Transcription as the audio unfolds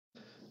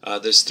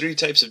There's three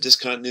types of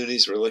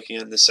discontinuities we're looking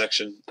at in this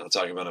section. I'll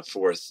talk about a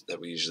fourth that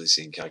we usually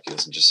see in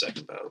calculus in just a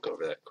second, but I'll go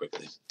over that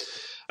quickly.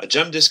 A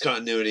jump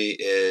discontinuity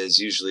is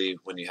usually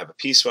when you have a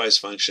piecewise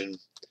function,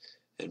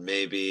 and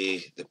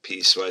maybe the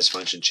piecewise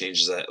function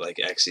changes at like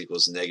x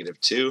equals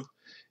 -2,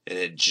 and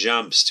it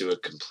jumps to a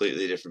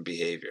completely different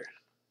behavior.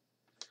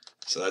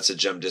 So that's a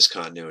jump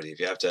discontinuity.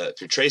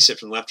 If you trace it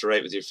from left to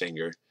right with your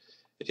finger,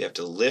 if you have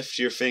to lift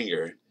your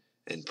finger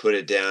and put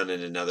it down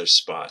in another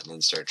spot and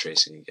then start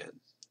tracing again.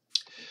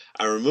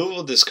 A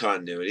removable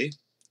discontinuity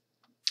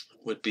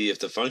would be if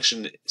the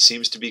function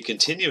seems to be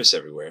continuous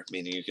everywhere,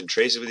 meaning you can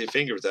trace it with your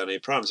finger without any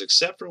problems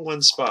except for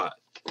one spot.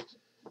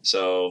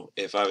 So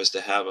if I was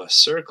to have a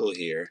circle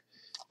here,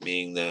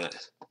 meaning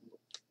that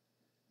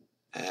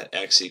at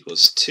x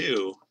equals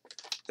 2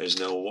 there's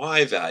no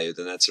y value,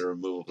 then that's a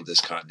removable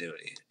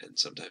discontinuity. And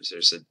sometimes there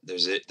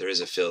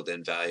is a filled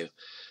in value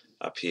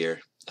up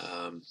here.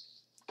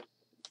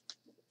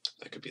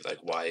 That could be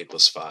like y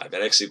equals 5.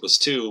 At x equals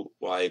 2,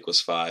 y equals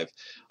 5.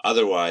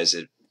 Otherwise,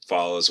 it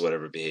follows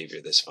whatever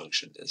behavior this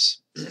function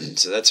is.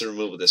 So that's a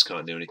removable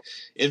discontinuity.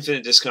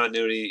 Infinite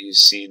discontinuity you've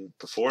seen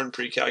before in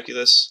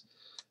pre-calculus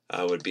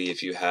would be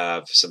if you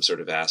have some sort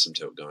of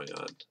asymptote going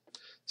on.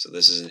 So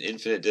this is an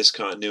infinite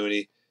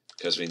discontinuity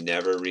because we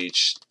never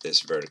reach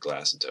this vertical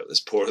asymptote, this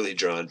poorly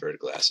drawn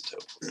vertical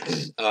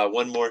asymptote.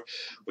 One more.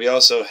 We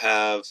also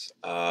have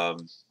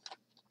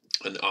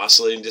an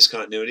oscillating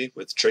discontinuity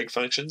with trig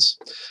functions.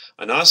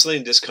 An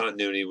oscillating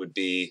discontinuity would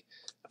be,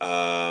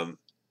 let's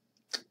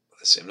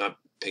see, I'm not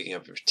picking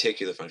up a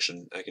particular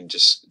function. I can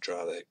just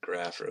draw that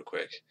graph real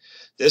quick.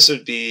 This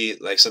would be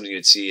like something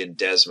you'd see in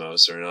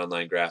Desmos or an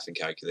online graphing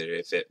calculator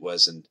if it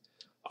was an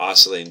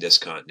oscillating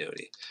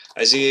discontinuity.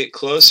 As you get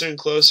closer and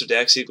closer to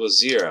x equals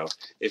 0,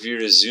 if you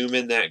were to zoom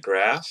in that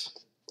graph,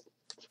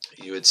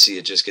 you would see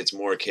it just gets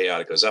more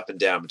chaotic. It goes up and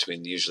down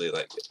between usually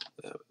like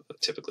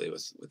typically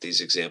with these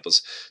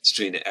examples, it's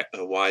between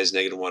y is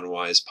 -1 and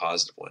y is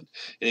 +1.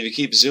 And if you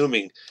keep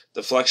zooming,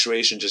 the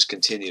fluctuation just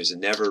continues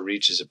and never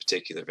reaches a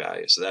particular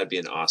value. So that'd be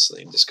an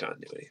oscillating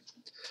discontinuity.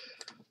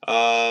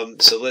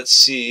 So let's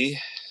see.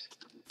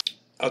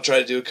 I'll try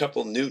to do a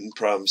couple Newton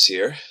problems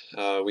here.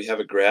 We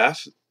have a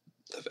graph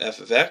of f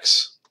of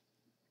x.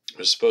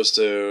 We're supposed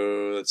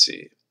to, let's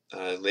see,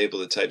 label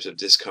the types of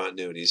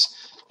discontinuities.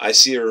 I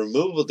see a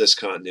removable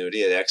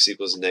discontinuity at x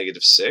equals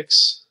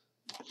 -6.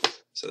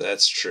 So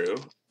that's true.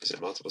 Is it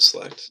multiple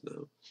select?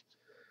 No.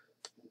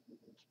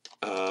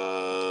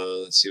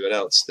 Let's see what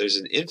else. There's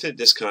an infinite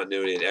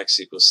discontinuity at x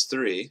equals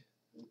 3.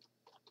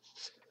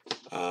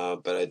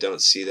 But I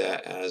don't see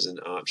that as an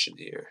option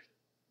here.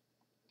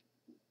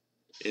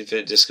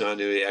 Infinite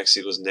discontinuity at x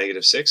equals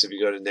 -6. If you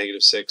go to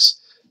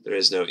 -6, there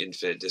is no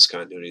infinite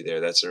discontinuity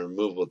there. That's a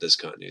removable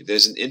discontinuity.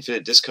 There's an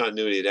infinite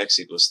discontinuity at x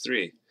equals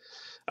 3.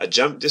 A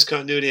jump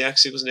discontinuity at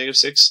x equals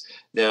 -6.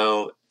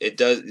 Now, it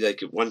does,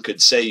 like one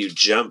could say you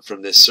jump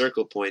from this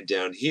circle point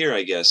down here,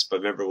 I guess, but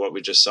remember what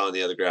we just saw in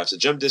the other graphs. A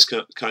jump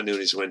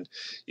discontinuity is when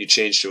you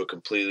change to a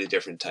completely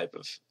different type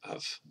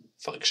of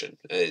function.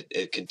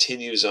 It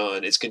continues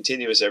on. It's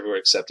continuous everywhere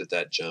except at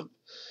that jump.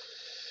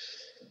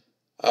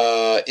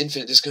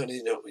 Infinite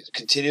discontinuity, no,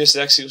 continuous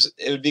at x equals,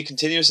 it would be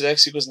continuous at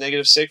x equals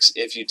 -6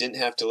 if you didn't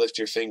have to lift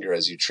your finger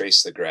as you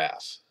trace the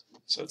graph.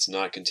 So it's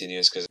not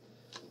continuous because.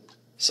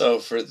 So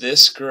for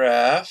this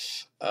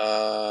graph,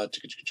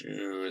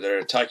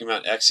 they're talking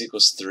about x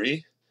equals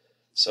 3.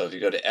 So if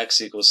you go to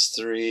x equals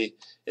 3,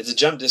 it's a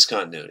jump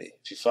discontinuity.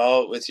 If you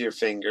follow it with your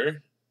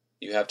finger,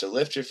 you have to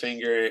lift your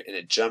finger and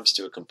it jumps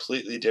to a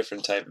completely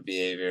different type of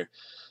behavior.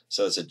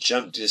 So it's a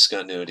jump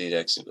discontinuity at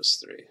x equals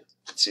 3.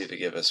 Let's see if they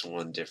give us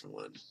one different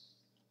one.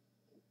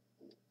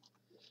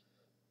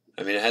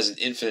 I mean, it has an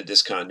infinite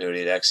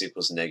discontinuity at x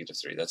equals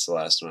 -3. That's the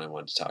last one I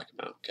wanted to talk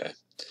about, okay?